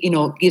helps me,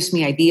 gives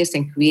me ideas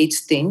and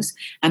creates things.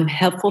 I'm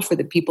helpful for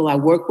the people I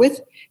work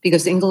with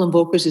because Engel &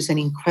 Volkers is an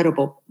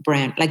incredible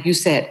brand. Like you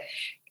said,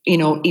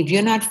 if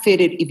you're not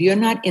fitted, if you're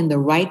not in the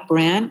right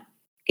brand,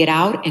 get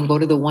out and go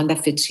to the one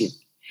that fits you.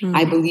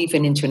 I believe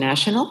in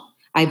international.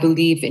 I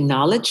believe in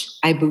knowledge.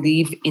 I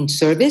believe in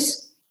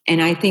service.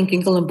 And I think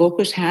Engel &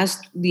 Volkers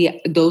has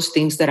those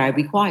things that I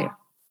require.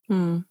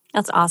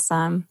 That's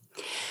awesome.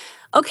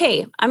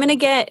 Okay, I'm going to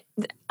get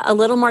a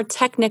little more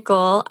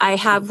technical. I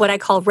have what I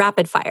call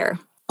rapid fire.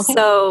 Okay.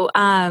 So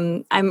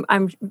I'm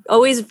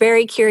always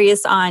very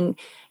curious on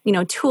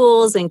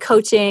tools and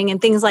coaching and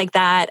things like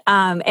that.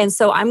 And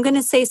so I'm going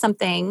to say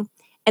something,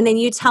 and then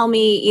you tell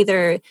me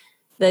either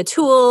the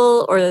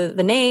tool or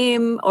the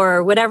name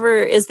or whatever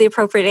is the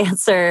appropriate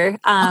answer.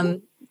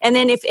 And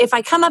then if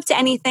I come up to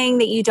anything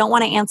that you don't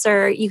want to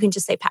answer, you can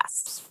just say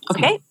pass.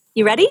 Okay?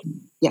 You ready?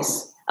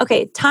 Yes.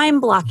 Okay, time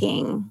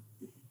blocking.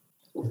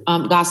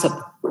 Gossip.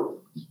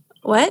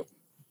 What?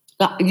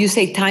 You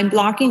say time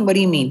blocking? What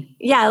do you mean?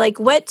 Yeah, like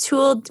what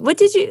tool, what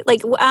did you,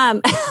 like,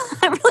 I'm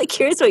really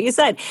curious what you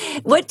said.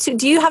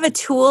 Do you have a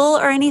tool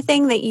or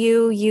anything that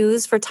you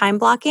use for time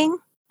blocking?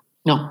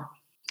 No.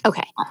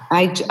 Okay.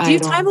 I Do you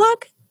don't. time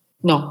block?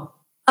 No.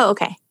 Oh,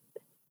 okay.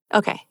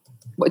 Okay.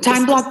 But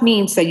time block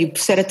means that you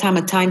set a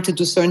time to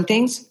do certain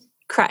things?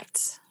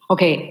 Correct.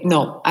 Okay,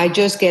 no. I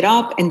just get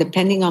up and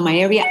depending on my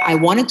area, I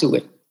want to do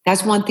it.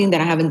 That's one thing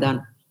that I haven't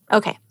done.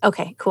 Okay.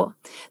 Okay, cool.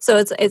 So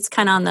it's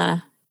kind of on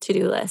the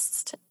to-do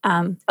list.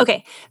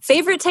 Okay.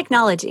 Favorite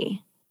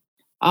technology?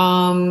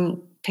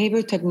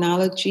 Favorite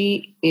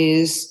technology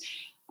is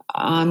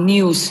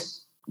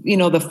news.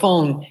 The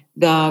phone.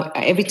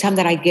 Every time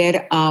that I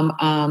get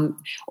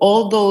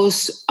all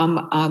those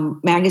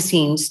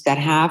magazines that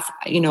have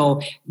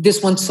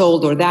this one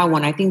sold or that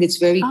one, I think it's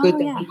very good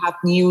that we have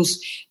news.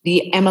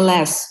 The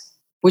MLS,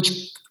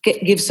 which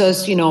gives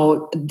us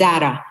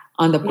data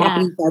on the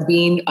properties that are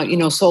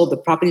being sold, the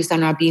properties that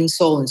are not being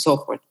sold, and so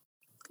forth.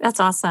 That's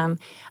awesome.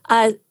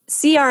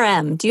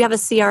 CRM. Do you have a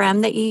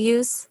CRM that you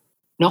use?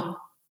 No.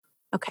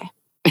 Okay.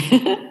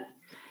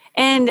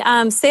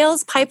 And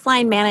sales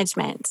pipeline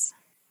management.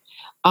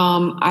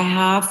 I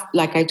have,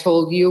 like I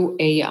told you,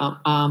 a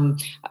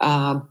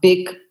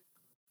big.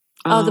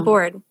 The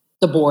board.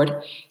 The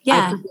board.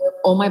 Yeah. I put there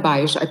all my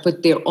buyers. I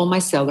put there all my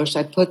sellers.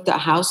 I put the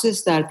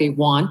houses that they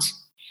want.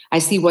 I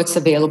see what's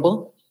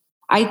available.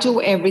 I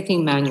do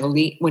everything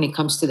manually when it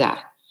comes to that.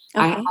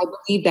 Okay. I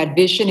believe that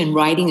vision and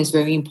writing is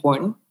very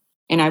important.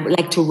 And I would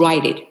like to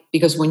write it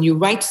because when you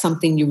write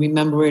something, you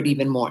remember it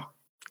even more.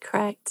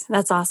 Correct.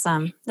 That's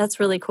awesome.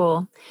 That's really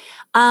cool.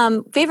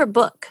 Favorite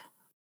book?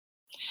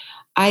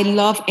 I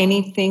love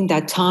anything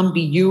that Tom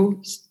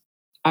Bilyeu.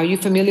 Are you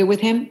familiar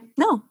with him?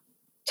 No.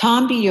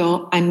 Tom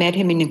Bilyeu, I met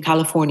him in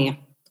California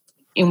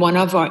in one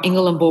of our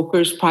Engel &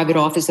 Volker's private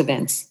office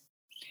events.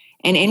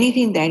 And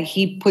anything that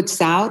he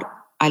puts out,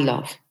 I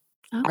love.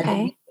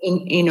 Okay.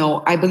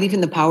 I believe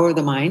in the power of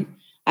the mind.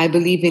 I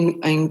believe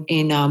in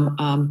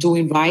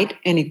doing right,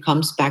 and it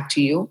comes back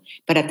to you.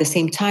 But at the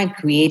same time,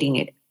 creating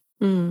it.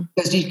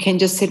 Because you can't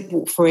just sit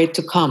for it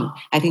to come.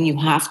 I think you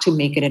have to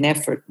make it an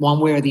effort, one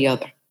way or the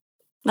other.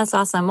 That's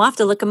awesome. We'll have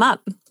to look him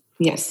up.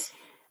 Yes.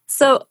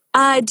 So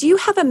do you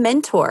have a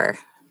mentor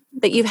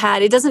that you've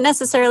had? It doesn't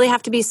necessarily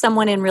have to be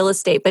someone in real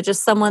estate, but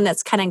just someone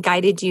that's kind of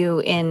guided you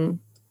in...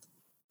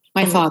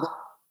 My father.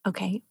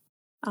 Okay.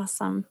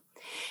 Awesome.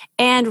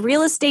 And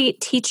real estate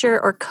teacher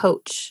or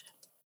coach?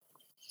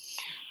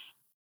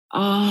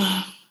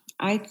 I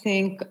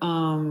think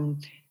the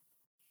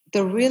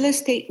real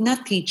estate,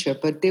 not teacher,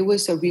 but there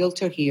was a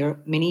realtor here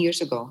many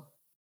years ago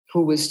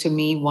who was to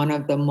me one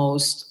of the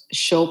most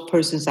show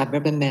persons I've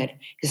ever met.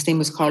 His name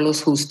was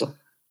Carlos Justo.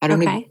 I don't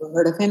know if you've ever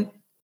heard of him.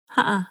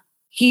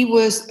 He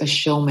was a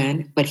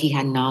showman, but he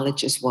had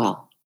knowledge as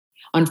well.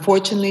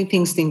 Unfortunately,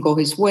 things didn't go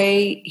his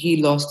way.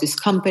 He lost his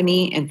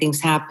company and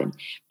things happened.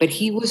 But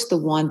he was the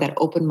one that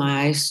opened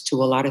my eyes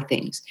to a lot of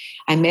things.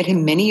 I met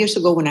him many years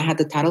ago when I had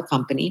the title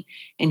company,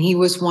 and he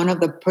was one of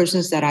the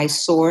persons that I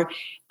saw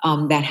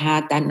that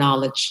had that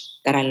knowledge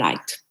that I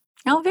liked.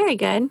 Oh, very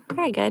good.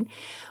 Very good.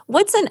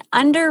 What's an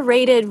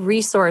underrated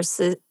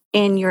resource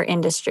in your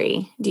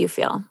industry, do you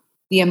feel?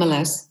 The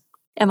MLS.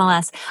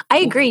 MLS. I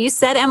agree. You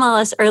said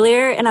MLS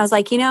earlier, and I was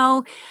like,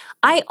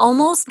 I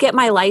almost get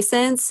my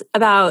license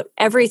about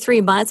every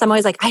 3 months. I'm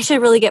always like, I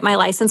should really get my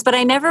license, but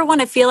I never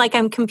want to feel like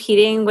I'm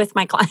competing with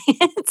my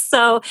clients.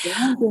 So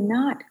yeah, you're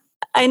not.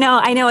 I know.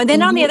 And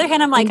then on the other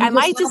hand, I'm like,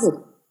 I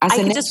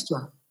could just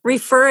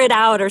refer it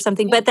out or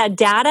something. Yeah. But that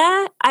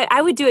data,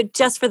 I would do it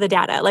just for the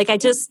data. Like I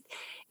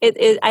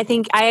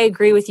think I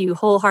agree with you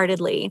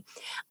wholeheartedly.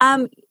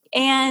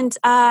 And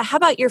how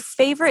about your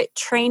favorite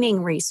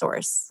training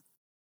resource?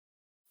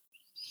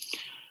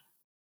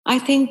 I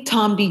think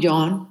Tom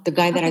Bilyeu, the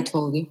guy that I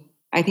told you,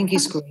 I think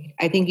he's great.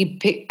 I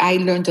think I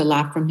learned a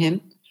lot from him.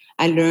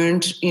 I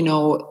learned,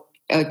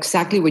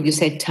 exactly what you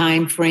said,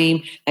 time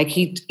frame. Like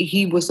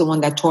he was the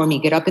one that taught me,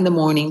 get up in the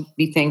morning,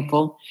 be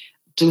thankful.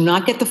 Do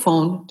not get the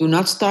phone. Do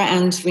not start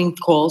answering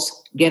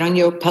calls. Get on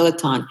your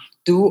Peloton.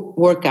 Do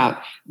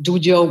workout. Do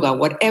yoga.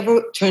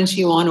 Whatever turns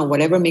you on or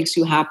whatever makes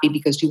you happy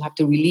because you have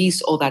to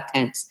release all that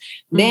tense.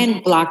 Mm-hmm.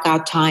 Then block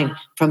out time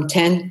from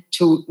 10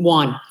 to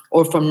 1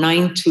 or from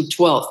 9 to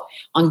 12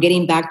 on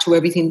getting back to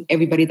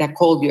everybody that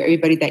called you,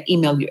 everybody that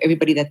emailed you,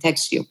 everybody that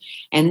texted you.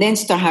 And then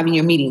start having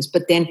your meetings.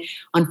 But then,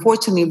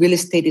 unfortunately, real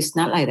estate is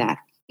not like that.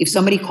 If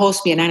somebody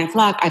calls me at 9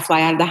 o'clock, I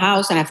fly out of the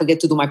house and I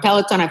forget to do my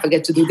Peloton. I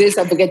forget to do this.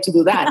 I forget to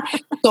do that.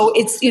 So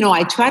it's,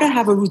 I try to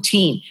have a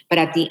routine, but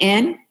at the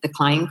end, the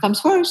client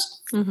comes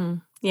first. Mm-hmm.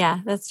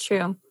 Yeah, that's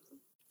true.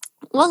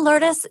 Well,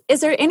 Lourdes,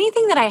 is there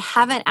anything that I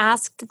haven't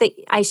asked that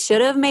I should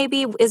have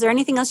maybe? Is there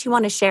anything else you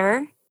want to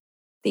share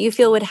that you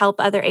feel would help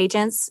other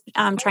agents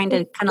trying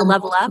to kind of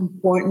level up? The most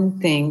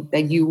important thing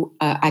that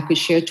I could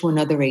share to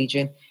another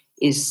agent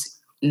is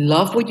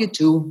love what you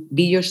do,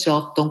 be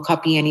yourself, don't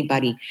copy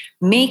anybody.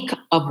 Make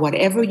of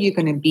whatever you're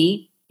going to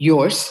be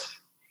yours,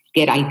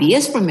 get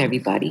ideas from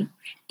everybody,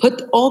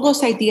 put all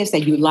those ideas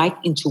that you like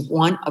into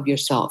one of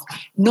yourself.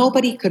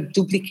 Nobody could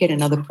duplicate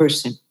another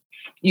person.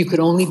 You could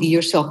only be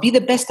yourself. Be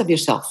the best of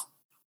yourself.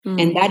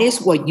 And that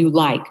is what you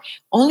like.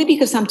 Only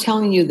because I'm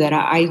telling you that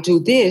I do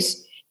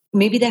this,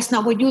 maybe that's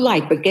not what you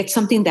like, but get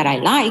something that I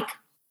like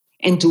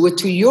and do it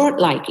to your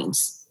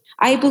likings.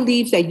 I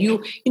believe that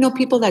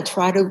people that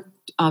try to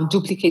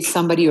duplicate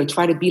somebody or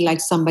try to be like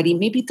somebody,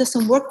 maybe it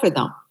doesn't work for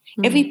them.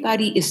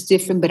 Everybody is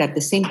different, but at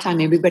the same time,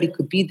 everybody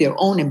could be their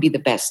own and be the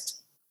best.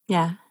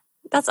 Yeah,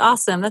 that's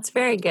awesome. That's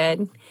very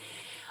good.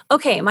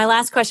 Okay, my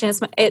last question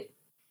is,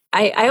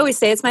 I always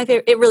say it's my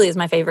favorite. It really is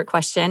my favorite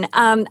question.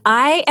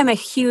 I am a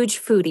huge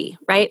foodie,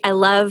 right? I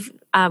love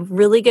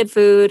really good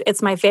food.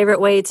 It's my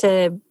favorite way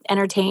to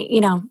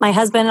entertain, my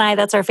husband and I,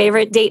 that's our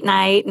favorite date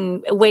night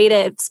and a way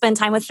to spend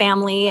time with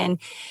family. And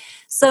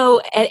so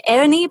at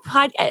every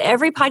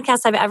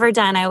podcast I've ever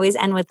done, I always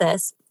end with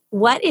this.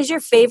 What is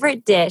your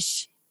favorite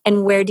dish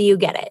and where do you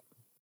get it?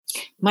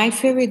 My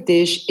favorite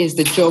dish is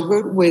the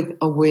yogurt with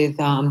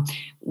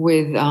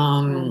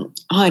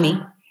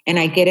honey, and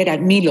I get it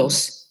at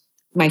Milos,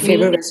 my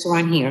favorite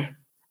restaurant here.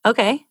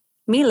 Okay,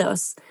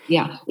 Milos.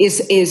 Yeah,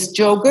 is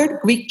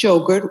yogurt, Greek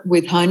yogurt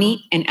with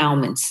honey and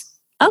almonds.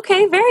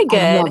 Okay, very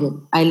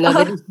good. I love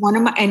it. It's one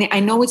of my, and I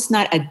know it's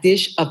not a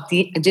dish of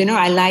dinner.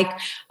 I like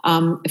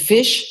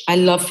fish. I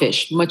love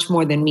fish much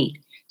more than meat.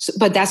 So,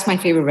 but that's my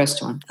favorite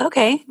restaurant.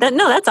 Okay.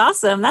 That's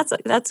awesome.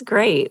 That's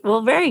great.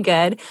 Well, very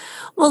good.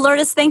 Well,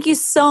 Lourdes, thank you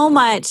so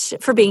much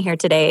for being here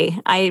today.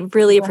 I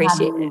really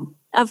appreciate it.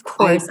 Of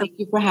course. Thank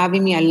you for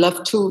having me. I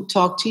love to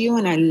talk to you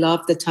and I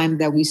love the time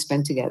that we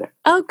spend together.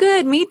 Oh,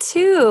 good. Me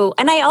too.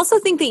 And I also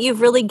think that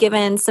you've really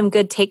given some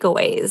good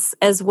takeaways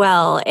as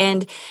well.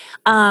 And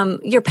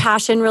your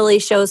passion really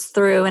shows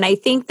through. And I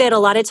think that a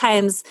lot of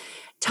times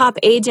top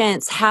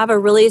agents have a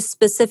really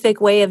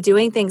specific way of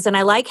doing things. And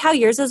I like how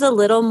yours is a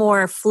little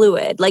more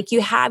fluid. Like you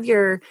have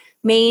your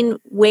main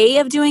way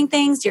of doing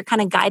things, you're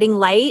kind of guiding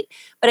light,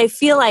 but I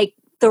feel like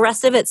the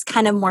rest of it's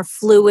kind of more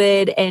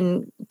fluid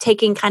and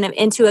taking kind of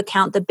into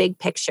account the big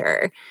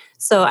picture.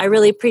 So I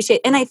really appreciate,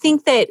 and I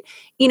think that,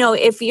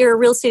 if you're a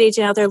real estate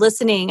agent out there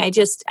listening, I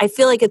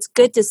feel like it's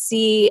good to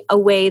see a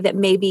way that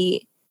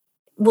maybe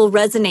will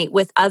resonate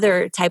with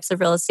other types of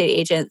real estate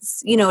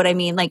agents. You know what I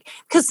mean? Like,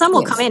 because some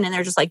will come in and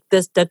they're just like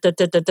this,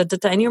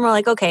 and you're more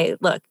like, okay,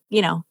 look,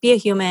 be a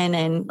human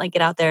and like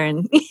get out there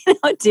and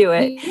do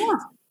it. Yeah,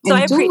 so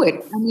and do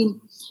it. I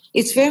mean,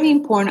 it's very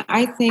important.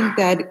 I think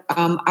that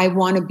I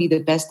want to be the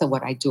best at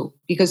what I do,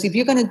 because if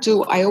you're going to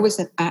do, I always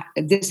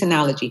this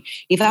analogy.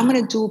 If I'm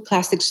going to do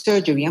plastic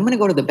surgery, I'm going to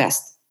go to the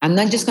best. I'm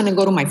not just going to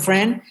go to my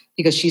friend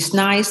because she's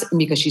nice and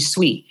because she's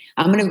sweet.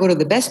 I'm going to go to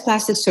the best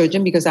plastic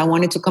surgeon because I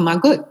want it to come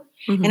out good.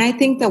 Mm-hmm. And I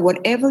think that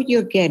whatever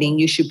you're getting,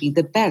 you should be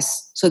the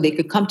best so they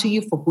could come to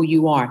you for who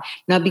you are,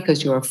 not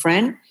because you're a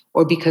friend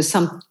or because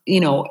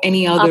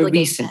any other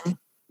reason.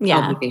 Yeah.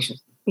 Obligation.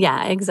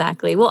 Yeah,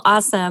 exactly. Well,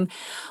 awesome.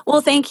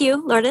 Well, thank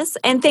you, Lourdes.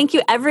 And thank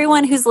you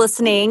everyone who's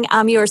listening.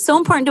 You are so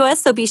important to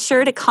us. So be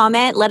sure to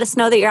comment, let us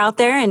know that you're out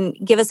there and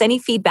give us any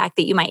feedback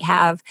that you might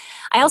have.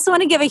 I also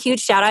want to give a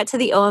huge shout out to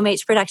the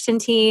OMH production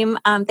team.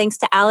 Thanks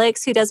to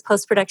Alex, who does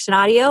post-production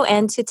audio,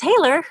 and to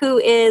Taylor, who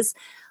is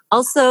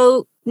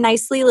also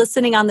nicely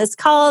listening on this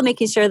call,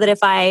 making sure that if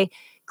I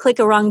click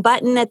a wrong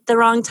button at the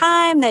wrong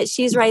time, that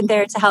she's right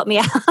there to help me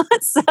out.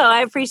 So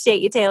I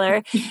appreciate you,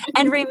 Taylor.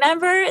 And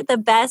remember, the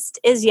best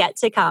is yet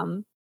to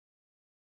come.